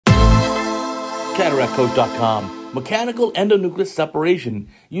CataractCoach.com. Mechanical endonucleus separation,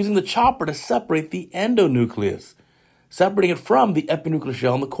 using the chopper to separate the endonucleus, separating it from the epinuclear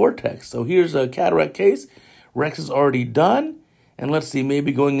shell and the cortex. So here's a cataract case. Rex is already done. And let's see,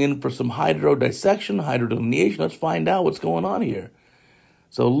 maybe going in for some hydrodissection, hydrodelineation. Let's find out what's going on here.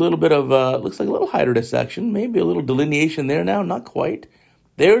 So a little bit of, looks like a little hydrodissection, maybe a little delineation there now, not quite.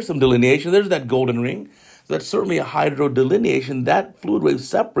 There's some delineation. There's that golden ring. So that's certainly a hydrodelineation. That fluid wave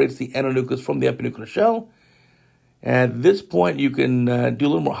separates the endonucleus from the epinuclear shell. At this point, you can do a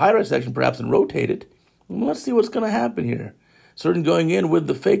little more hydrodissection perhaps and rotate it. And let's see what's going to happen here. Certainly going in with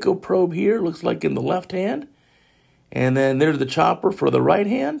the phaco probe here, looks like in the left hand. And then there's the chopper for the right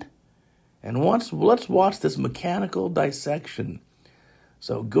hand. And let's watch this mechanical dissection.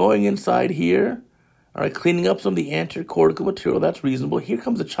 So going inside here, all right, cleaning up some of the anterior cortical material, that's reasonable. Here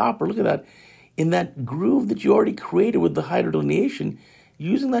comes the chopper, look at that. In that groove that you already created with the hydrodelineation,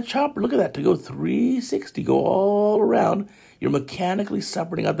 using that chopper, look at that, to go 360, go all around. You're mechanically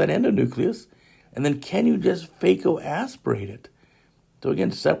separating out that endonucleus. And then can you just phacoaspirate it? So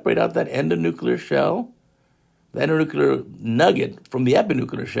again, separate out that endonuclear shell, the endonuclear nugget from the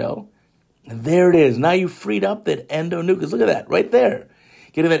epinuclear shell. And there it is. Now you freed up that endonucleus. Look at that, right there.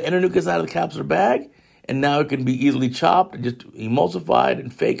 Getting that endonucleus out of the capsular bag, and now it can be easily chopped and just emulsified and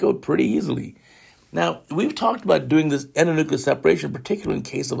phacoed pretty easily. Now, we've talked about doing this endonucleus separation, particularly in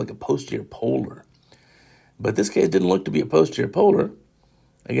case of like a posterior polar. But this case didn't look to be a posterior polar.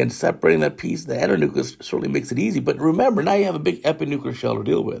 Again, separating that piece, the endonucleus certainly makes it easy. But remember, now you have a big epinuclear shell to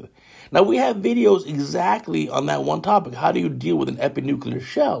deal with. Now, we have videos exactly on that one topic. How do you deal with an epinuclear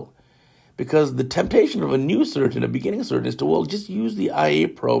shell? Because the temptation of a new surgeon, a beginning surgeon, is to, well, just use the IA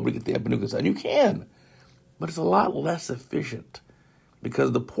probe to get the epinucleus. And you can, but it's a lot less efficient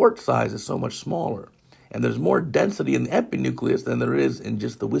because the port size is so much smaller. And there's more density in the epinucleus than there is in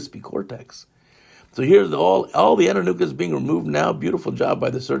just the wispy cortex. So here's all the endonucleus being removed now. Beautiful job by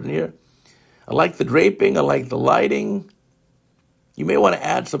the surgeon here. I like the draping. I like the lighting. You may want to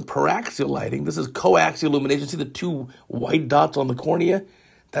add some paraxial lighting. This is coaxial illumination. See the two white dots on the cornea?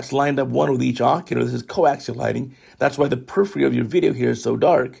 That's lined up one with each ocular. This is coaxial lighting. That's why the periphery of your video here is so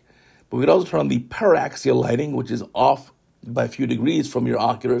dark. But we could also turn on the paraxial lighting, which is off by a few degrees from your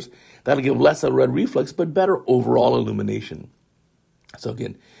oculars. That'll give less of a red reflex, but better overall illumination. So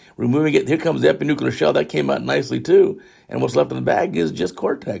again, removing it. Here comes the epinuclear shell. That came out nicely too. And what's left in the bag is just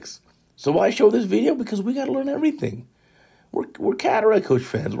cortex. So why show this video? Because we got to learn everything. We're Cataract Coach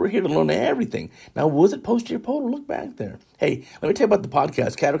fans. We're here to learn everything. Now, was it posterior polar? Look back there. Hey, let me tell you about the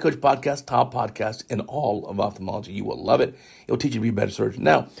podcast. Cataract Coach podcast, top podcast in all of ophthalmology. You will love it. It'll teach you to be a better surgeon.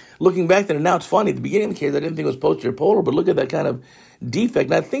 Now, looking back there, now it's funny. At the beginning of the case, I didn't think it was posterior polar, but look at that kind of defect.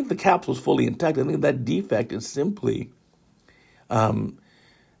 And I think the capsule is fully intact. I think that defect is simply in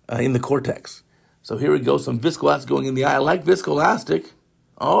the cortex. So here we go. Some viscoelastic going in the eye. I like viscoelastic.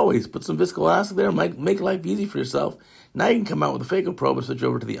 Always put some viscoelastic there. Might make life easy for yourself. Now you can come out with a phaco probe and switch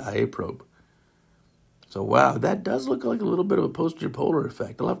over to the IA probe. So wow, that does look like a little bit of a posterior polar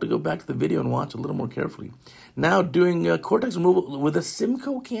effect. I'll have to go back to the video and watch a little more carefully. Now doing cortex removal with a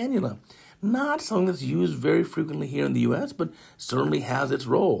Simcoe cannula. Not something that's used very frequently here in the U.S., but certainly has its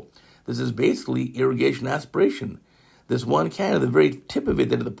role. This is basically irrigation aspiration. This one cannula, the very tip of it,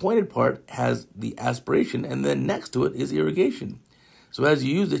 that the pointed part has the aspiration, and then next to it is irrigation. So as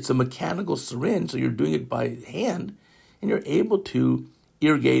you use it, it's a mechanical syringe, so you're doing it by hand, and you're able to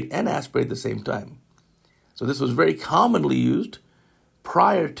irrigate and aspirate at the same time. So this was very commonly used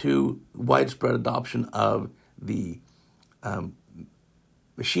prior to widespread adoption of the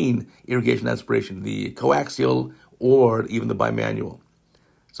machine irrigation aspiration, the coaxial or even the bimanual.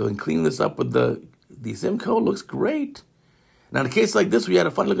 So in cleaning this up with the Simcoe, looks great. Now in a case like this where you had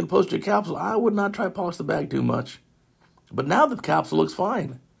a funny looking posterior capsule, I would not try to polish the bag too much. But now the capsule looks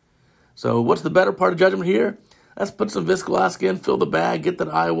fine. So what's the better part of judgment here? Let's put some viscoelastic in, fill the bag, get that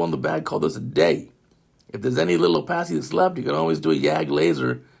IOL in the bag, call this a day. If there's any little opacity that's left, you can always do a YAG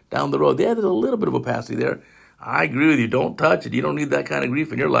laser down the road. Yeah, there's a little bit of opacity there. I agree with you. Don't touch it. You don't need that kind of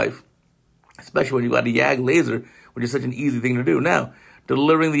grief in your life, especially when you got a YAG laser, which is such an easy thing to do. Now,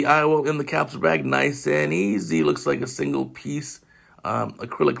 delivering the IOL in the capsule bag, nice and easy. Looks like a single piece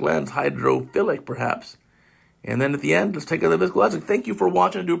acrylic lens, hydrophilic perhaps. And then at the end, let's take out the viscoelastic. Thank you for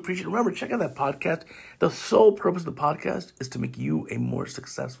watching. I do appreciate it. Remember, check out that podcast. The sole purpose of the podcast is to make you a more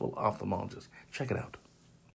successful ophthalmologist. Check it out.